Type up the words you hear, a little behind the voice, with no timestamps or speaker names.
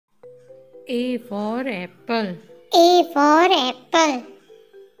A for apple. A for apple.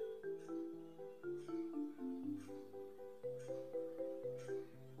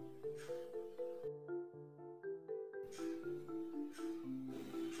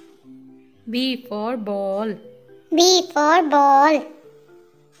 B for ball. B for ball.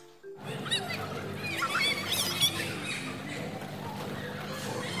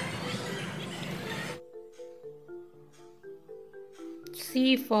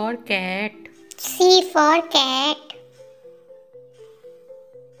 C for cat. C for cat.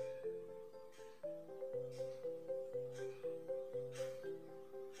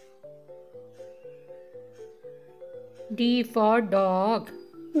 D for dog.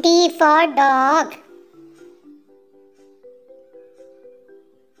 D for dog.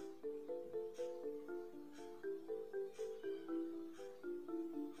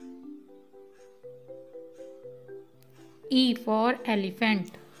 E for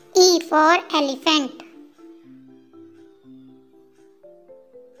elephant. E for elephant.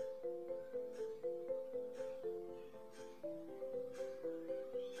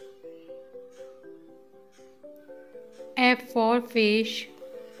 F for fish.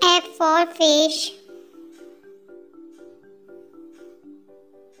 F for fish.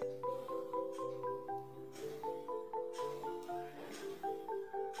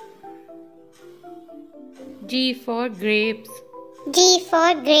 G for grapes. G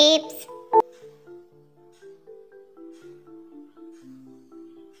for grapes.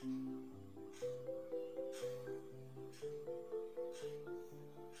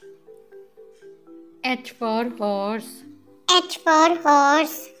 H for horse. H for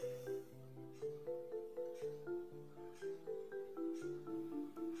horse.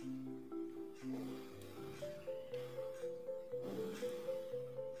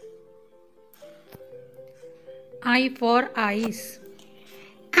 I for ice.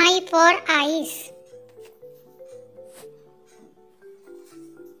 I for ice.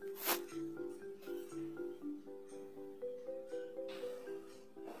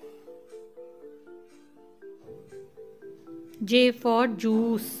 J for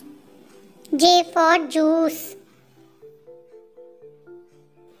juice. J for juice.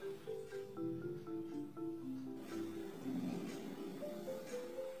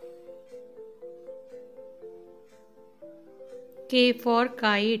 K for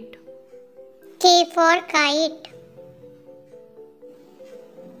kite. K for kite.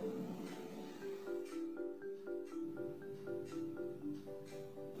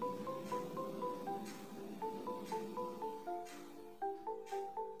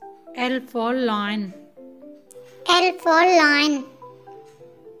 L for lion. L for lion.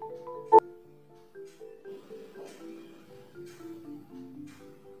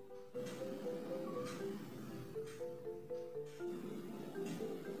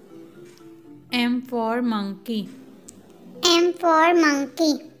 M for monkey. M for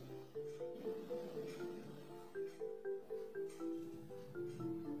monkey.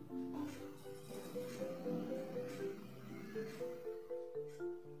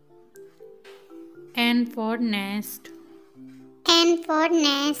 N for nest. N for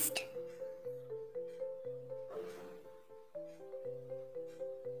nest.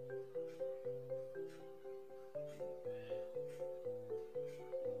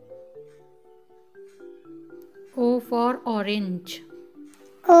 O for orange.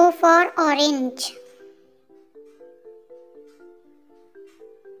 O for orange.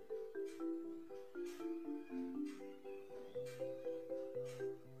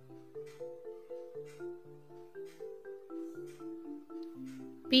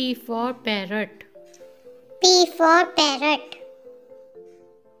 P for parrot. P for parrot.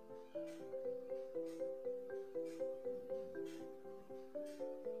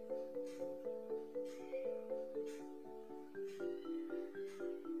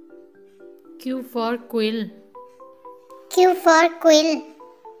 Q for quill. Q for quill.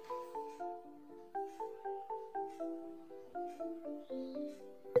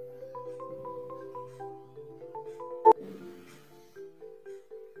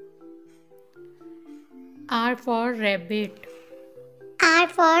 R for rabbit. R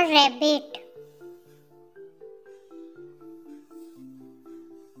for rabbit.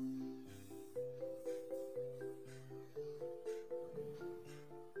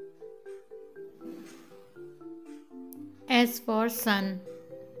 S for sun.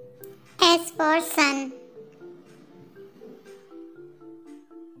 S for sun.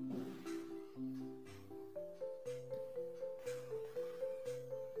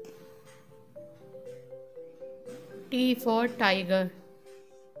 T for tiger.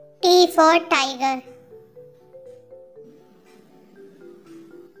 T for tiger.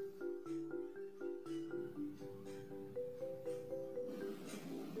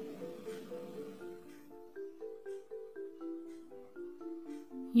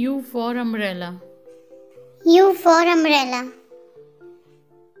 U for umbrella. U for umbrella.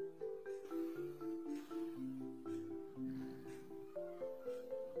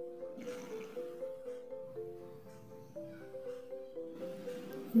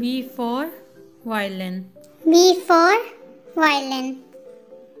 V for violin. V for violin.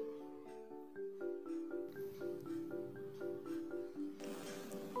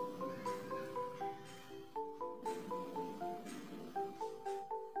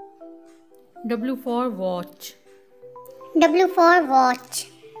 W for watch. W for watch.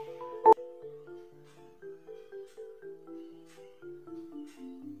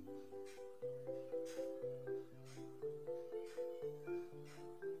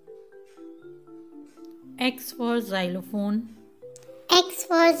 X for xylophone. X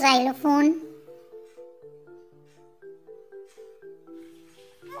for xylophone.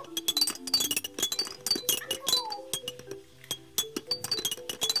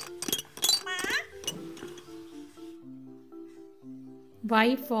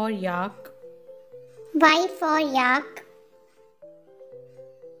 Y for yak. Y for yak.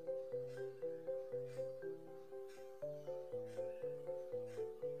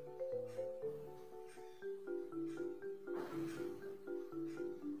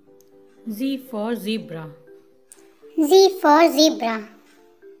 Z for zebra. Z for zebra.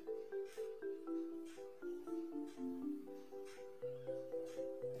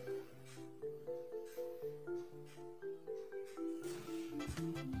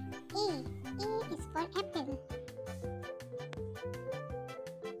 A is for apple.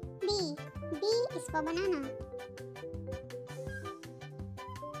 B is for banana.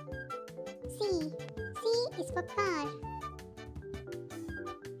 C is for car.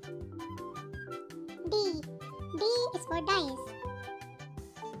 D is for dice.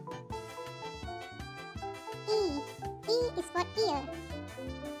 E is for ear.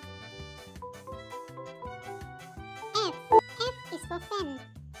 F is for pen.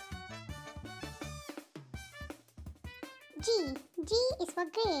 G is for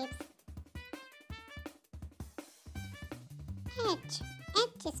grapes. H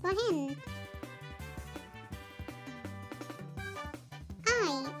is for hen.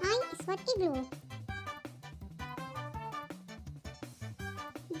 I is for igloo.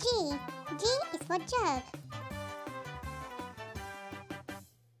 J is for jug.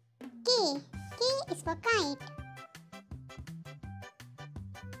 K is for kite.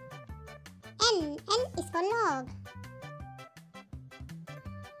 L is for log.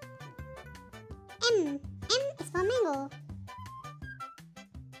 M is for mango.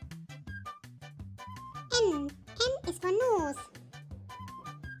 N is for nose.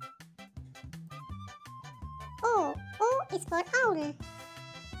 O is for owl.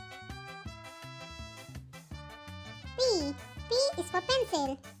 P is for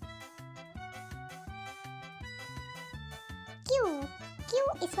pencil. Q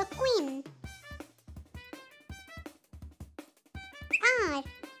is for queen. R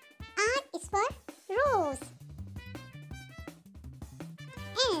is for rose.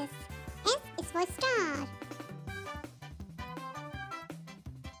 S is for star.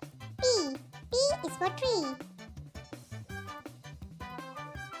 P is for tree.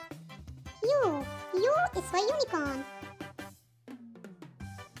 U is for unicorn.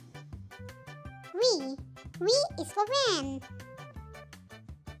 V is for van.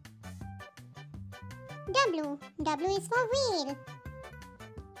 W is for whale.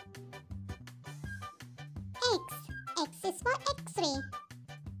 X is for X-ray.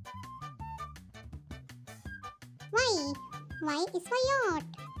 Y is for yacht.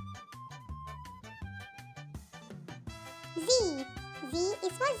 Z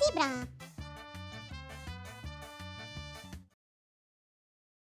is for zebra.